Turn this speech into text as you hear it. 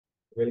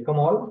Welcome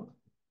all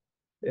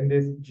in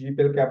this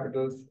GEPL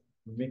Capital's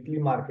weekly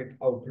market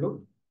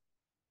outlook.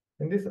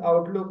 In this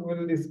outlook,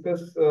 we'll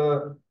discuss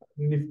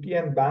Nifty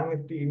and Bank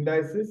Nifty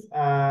indices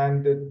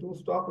and the two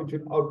stocks which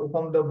will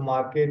outperform the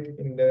market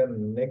in the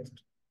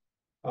next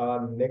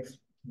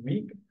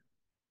week.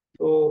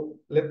 So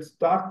let's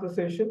start the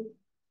session.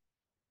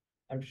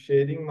 I'm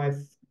sharing my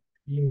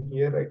screen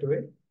here right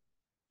away.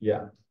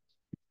 Yeah.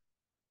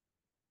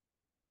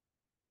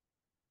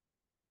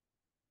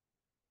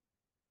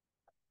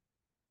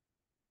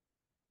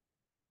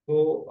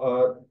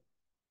 So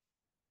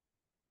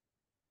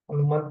on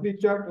the monthly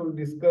chart, we'll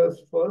discuss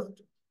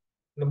first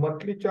the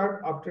monthly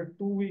chart after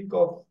 2 weeks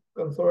of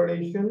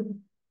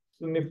consolidation.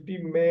 So Nifty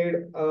made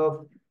a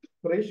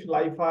fresh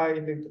life high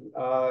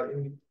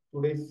in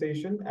today's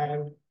session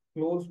and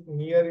closed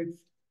near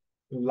its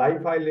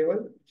life high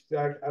level, which is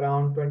at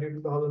around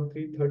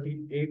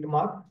 22,338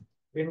 mark,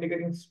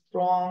 indicating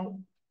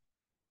strong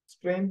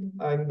strength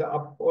in the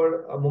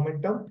upward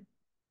momentum.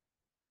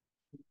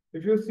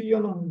 If you see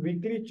on a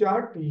weekly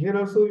chart, here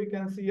also you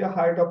can see a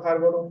height of higher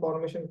bottom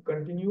formation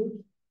continues.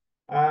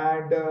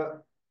 And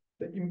the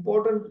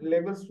important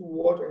levels to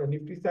watch on the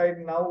Nifty side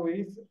now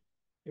is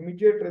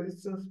immediate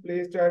resistance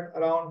placed at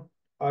around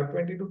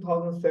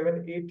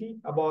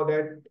 22,780, about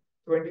at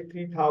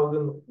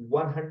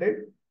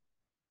 23,100,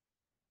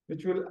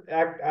 which will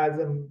act as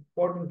an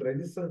important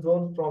resistance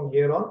zone from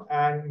here on,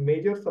 and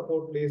major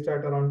support placed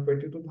at around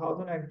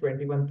 22,000 and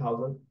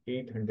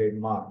 21,800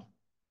 mark.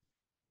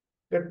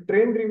 The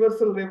trend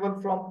reversal level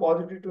from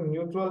positive to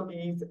neutral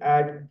is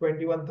at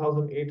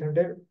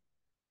 21,800.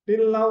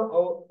 Till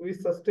now, we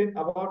sustain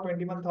about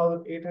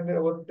 21,800.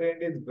 Our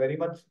trend is very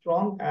much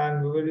strong,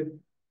 and we will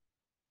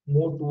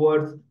move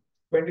towards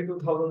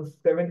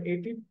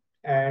 22,780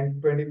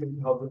 and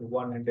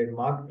 23,100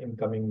 mark in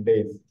coming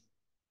days.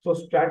 So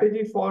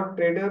strategy for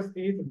traders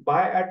is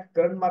buy at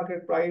current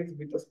market price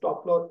with a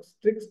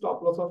strict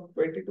stop loss of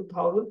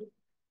 22,000,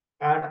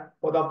 and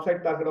for the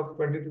upside target of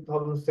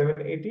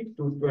 22,780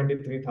 to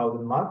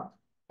 23,000 mark.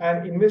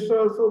 And investor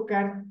also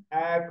can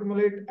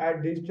accumulate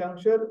at this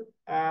juncture,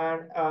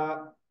 and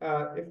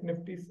if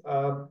Nifty is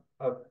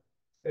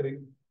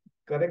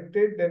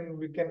corrected, then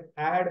we can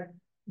add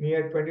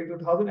near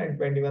 22,000 and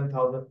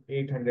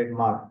 21,800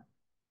 mark.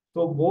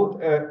 So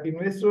both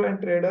investor and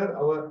trader,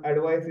 our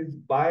advice is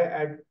buy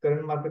at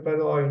current market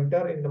price or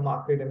enter in the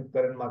market and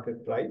current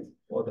market price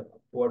for the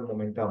upward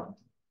momentum.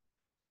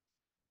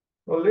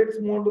 So let's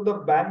move to the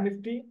Bank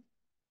Nifty.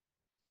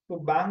 So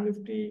Bank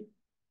Nifty,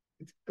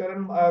 its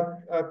current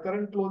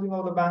closing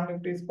of the Bank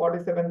Nifty is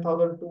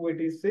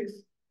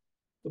 47,286.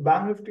 So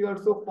Bank Nifty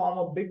also form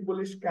a big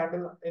bullish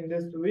candle in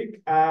this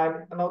week.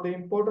 And now the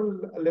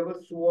important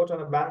levels to watch on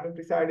the Bank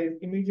Nifty side is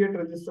immediate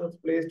resistance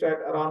placed at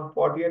around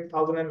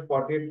 48,000 and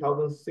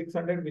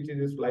 48,600, which is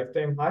its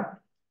lifetime high.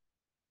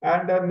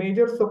 And a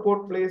major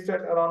support placed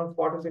at around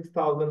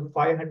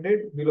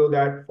 46,500, below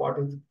that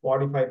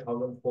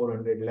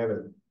 45,400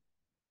 level.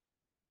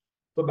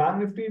 So Bank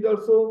Nifty is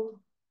also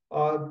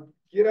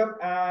gear up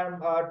and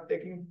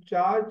taking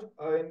charge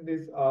in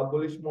this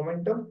bullish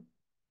momentum.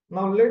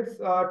 Now let's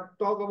talk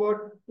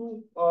about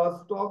two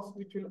stocks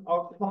which will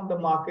outperform the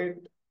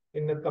market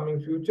in the coming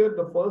future.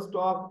 The first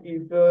stock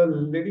is the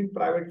leading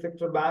private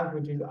sector bank,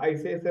 which is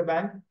ICICI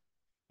Bank.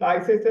 The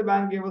ICICI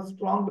Bank gave a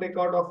strong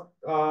breakout of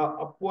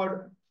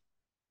upward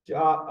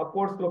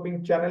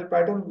sloping channel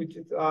pattern, which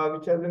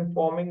has been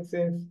forming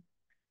since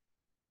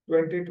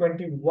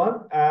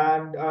 2021,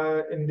 and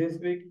in this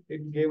week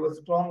it gave a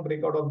strong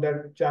breakout of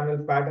that channel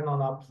pattern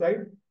on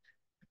upside.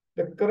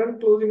 The current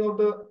closing of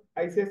the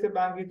ICICI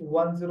Bank is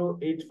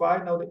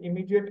 1085. Now the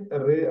immediate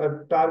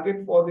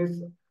target for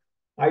this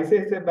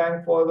ICICI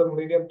Bank for the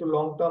medium to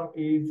long term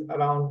is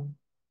around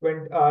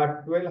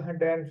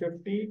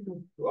 1250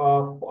 to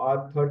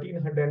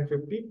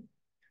 1350.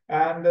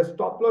 And the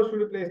stop loss should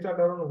be placed at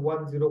around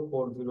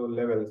 1040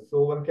 level.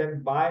 So one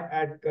can buy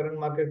at current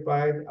market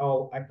price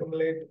or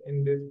accumulate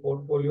in this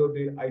portfolio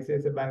the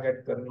ICICI Bank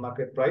at current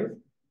market price.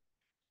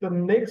 The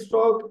next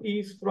stock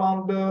is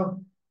from the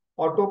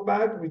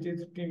Autopack, which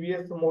is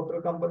TVS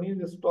Motor Company.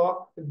 The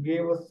stock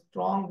gave a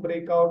strong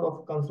breakout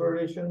of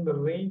consolidation, the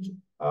range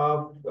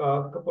of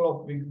a couple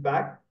of weeks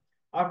back.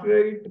 After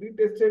it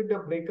retested the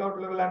breakout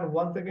level, and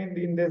once again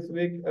in this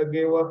week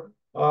gave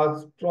a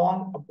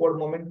strong upward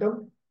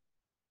momentum.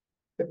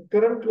 The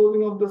current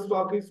closing of the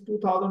stock is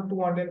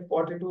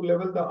 2,242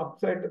 level. The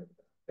upside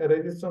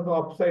resistance or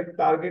upside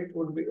target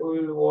would be, we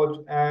will watch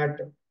at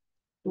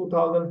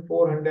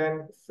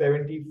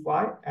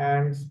 2,475,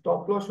 and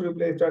stop loss should be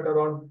placed at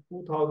around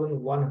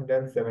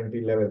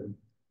 2,170 level.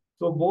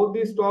 So both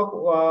these stock,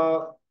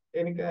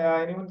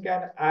 anyone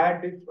can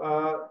add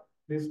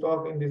this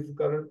stock in this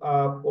current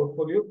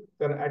portfolio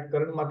at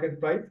current market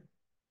price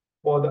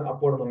for the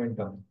upward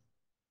momentum.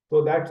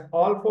 So that's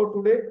all for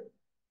today.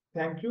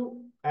 Thank you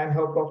and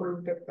have a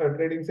profitable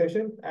trading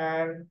session,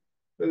 and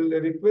will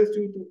request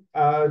you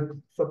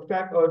to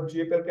subscribe our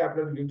GEPL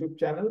Capital YouTube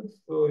channel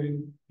so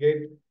you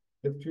get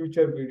the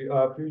future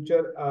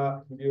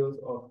videos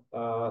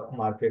of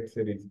market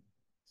series.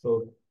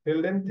 So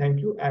Till then, thank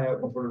you and have a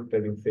comfortable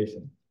trading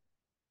session.